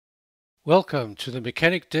Welcome to the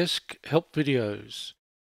MechanicDesk help videos.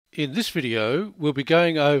 In this video, we'll be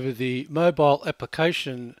going over the mobile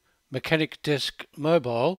application MechanicDesk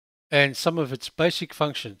Mobile and some of its basic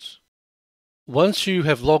functions. Once you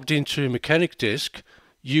have logged into MechanicDesk,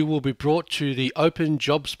 you will be brought to the Open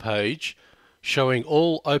Jobs page showing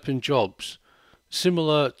all open jobs,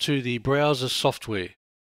 similar to the browser software.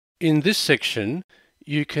 In this section,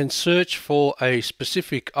 you can search for a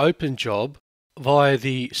specific open job via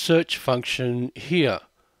the search function here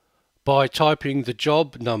by typing the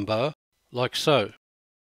job number like so.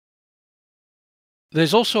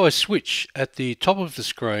 There's also a switch at the top of the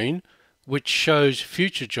screen which shows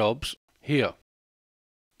future jobs here.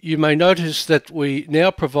 You may notice that we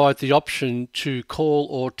now provide the option to call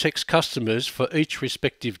or text customers for each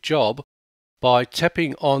respective job by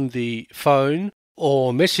tapping on the phone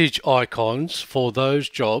or message icons for those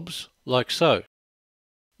jobs like so.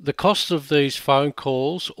 The cost of these phone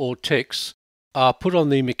calls or texts are put on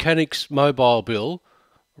the mechanic's mobile bill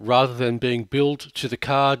rather than being billed to the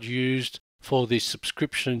card used for the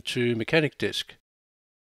subscription to MechanicDesk.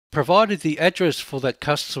 Provided the address for that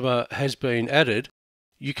customer has been added,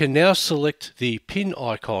 you can now select the pin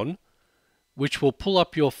icon, which will pull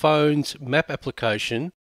up your phone's map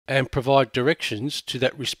application and provide directions to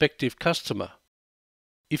that respective customer.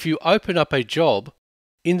 If you open up a job,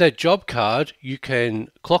 in that job card you can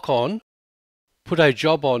clock on, put a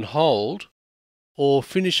job on hold, or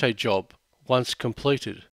finish a job once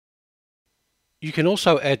completed. You can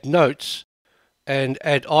also add notes and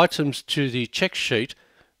add items to the check sheet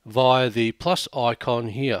via the plus icon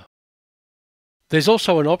here. There's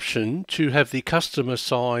also an option to have the customer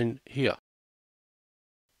sign here.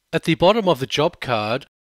 At the bottom of the job card,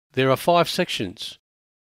 there are 5 sections.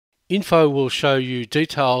 Info will show you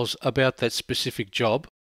details about that specific job.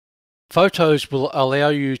 Photos will allow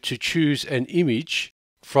you to choose an image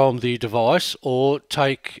from the device or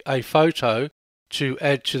take a photo to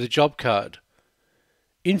add to the job card.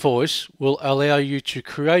 Invoice will allow you to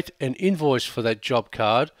create an invoice for that job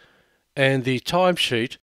card, and the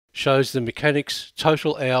timesheet shows the mechanic's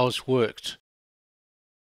total hours worked.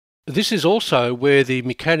 This is also where the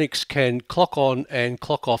mechanics can clock on and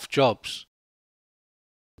clock off jobs.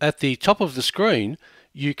 At the top of the screen,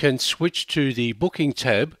 you can switch to the Booking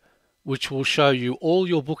tab, which will show you all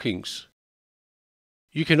your bookings.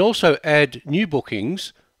 You can also add new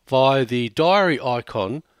bookings via the diary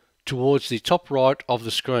icon towards the top right of the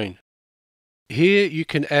screen. Here you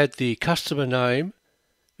can add the customer name,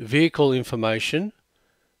 vehicle information,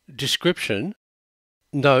 description,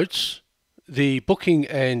 notes, the booking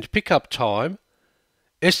and pickup time,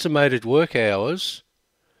 estimated work hours,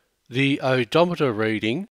 the odometer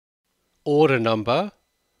reading, order number,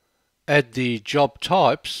 add the job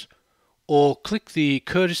types, or click the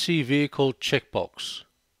courtesy vehicle checkbox.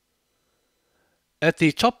 At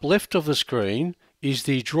the top left of the screen is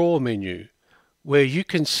the draw menu, where you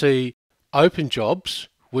can see open jobs,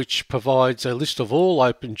 which provides a list of all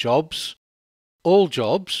open jobs, all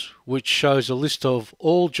jobs, which shows a list of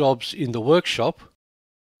all jobs in the workshop,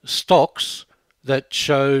 stocks, that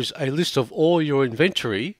shows a list of all your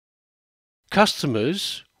inventory,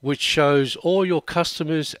 customers, which shows all your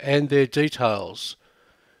customers and their details,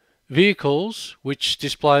 vehicles, which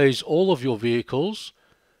displays all of your vehicles,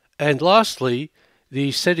 and lastly,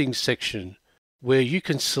 the settings section, where you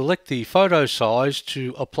can select the photo size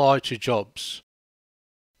to apply to jobs.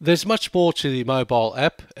 There's much more to the mobile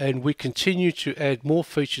app, and we continue to add more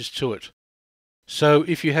features to it. So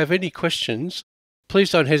if you have any questions, please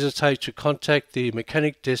don't hesitate to contact the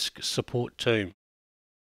MechanicDesk support team.